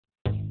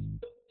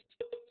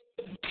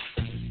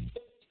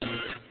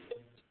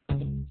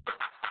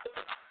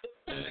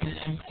Hi,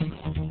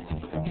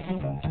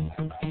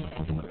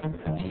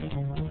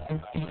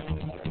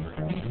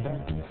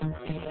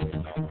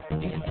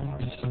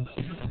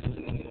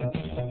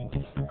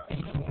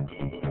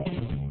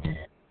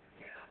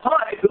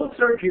 Bill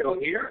Sergio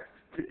here.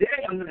 Today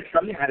I'm going to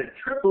show you how to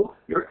triple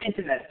your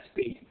internet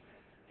speed.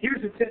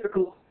 Here's a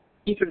typical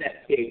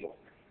Ethernet cable.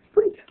 It's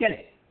pretty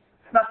skinny.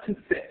 It's not too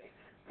thick.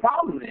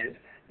 Problem is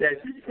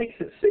that this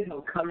takes a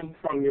signal coming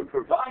from your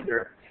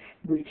provider,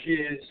 which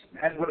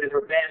has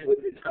whatever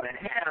bandwidth it's going to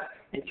have,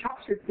 and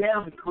chops it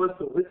down because of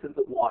the width of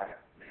the wire.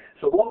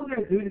 So what we're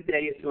going to do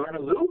today is learn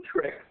a little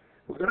trick.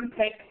 We're going to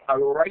take a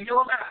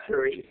regular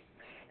battery,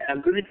 and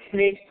I'm going to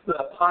take the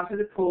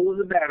positive pole of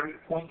the battery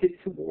pointed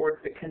towards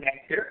the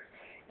connector,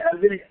 and I'm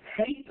going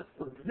to take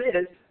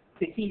this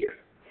to here.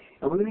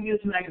 And we're going to use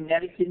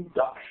magnetic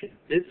induction.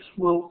 This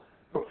will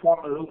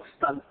perform a little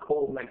stunt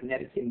called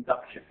magnetic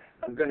induction.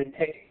 I'm going to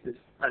take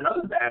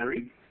another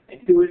battery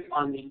and do it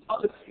on the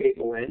other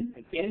cable end,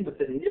 again with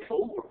the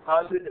nickel or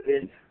positive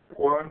end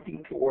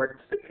pointing towards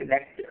the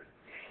connector.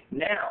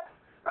 Now,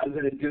 I'm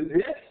going to do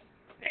this,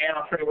 and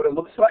I'll show you what it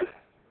looks like.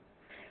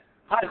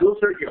 Hi, Bill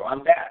Sergio,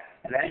 I'm back.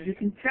 And as you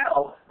can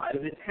tell, I've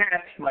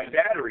attached my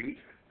batteries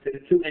to the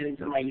two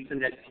ends of my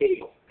Ethernet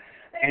cable.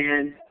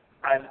 And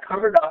I've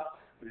covered up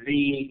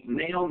the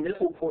male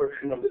nickel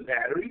portion of the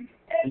battery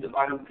and the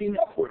bottom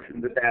female portion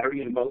of the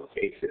battery in both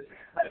cases.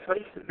 I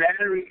placed the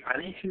battery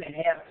 1.5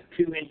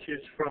 to 2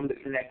 inches from the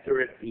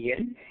connector at the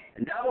end.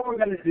 And now what we're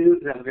going to do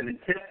is I'm going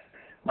to test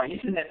my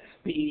internet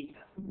speed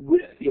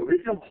with the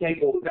original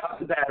cable without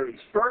the batteries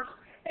first,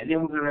 and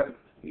then we're going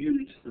to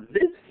use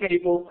this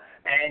cable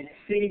and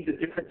see the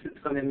difference it's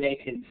going to make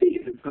and see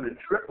if it's going to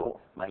triple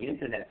my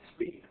internet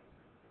speed.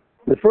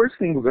 The first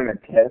thing we're going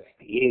to test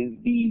is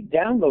the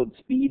download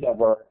speed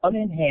of our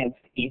unenhanced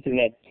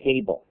Ethernet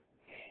cable.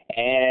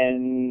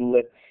 And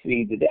let's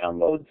see, the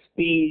download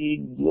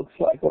speed looks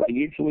like what I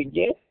usually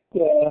get.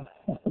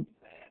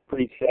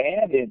 Pretty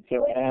sad. It's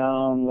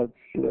around, let's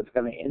see, it's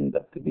going to end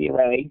up to be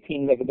around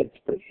 18 megabits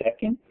per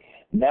second.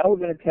 Now we're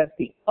going to test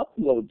the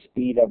upload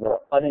speed of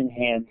our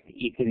unenhanced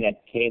Ethernet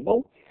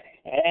cable.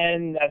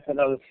 And that's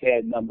another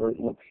sad number. It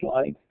looks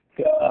like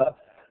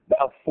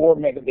about 4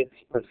 megabits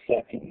per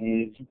second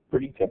is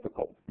pretty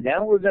typical.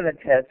 Now we're going to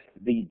test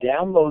the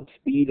download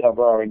speed of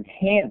our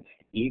enhanced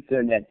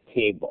Ethernet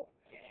cable.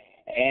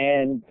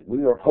 And we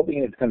were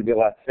hoping it's going to be a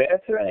lot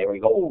faster, and there we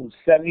go,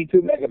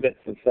 72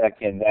 megabits a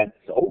second. That's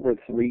over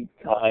 3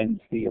 times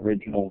the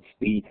original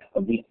speed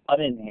of the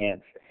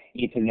unenhanced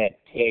Ethernet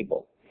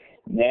cable.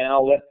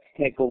 Now let's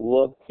take a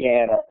look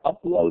at our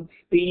upload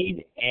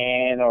speed,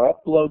 and our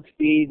upload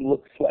speed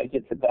looks like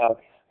it's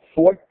about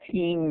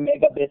 14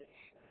 megabits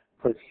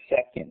per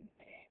second.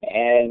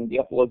 And the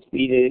upload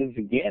speed is,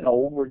 again,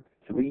 over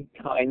 3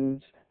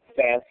 times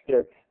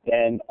faster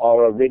than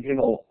our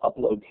original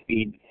upload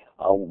speed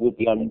with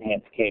the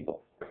unenhanced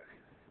cable.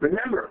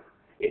 Remember,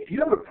 if you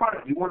have a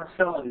product you want to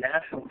sell on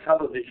national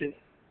television,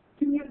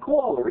 give me a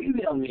call or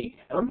email me,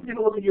 and let me take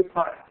a look at your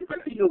product. If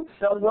I think you'll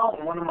sell well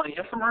in one of my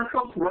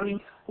infomercials running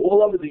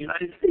all over the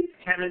United States,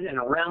 Canada, and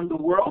around the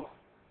world,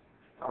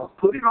 I'll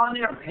put it on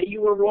there and pay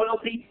you a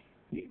royalty.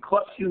 It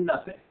costs you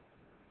nothing.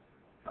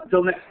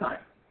 Until next time.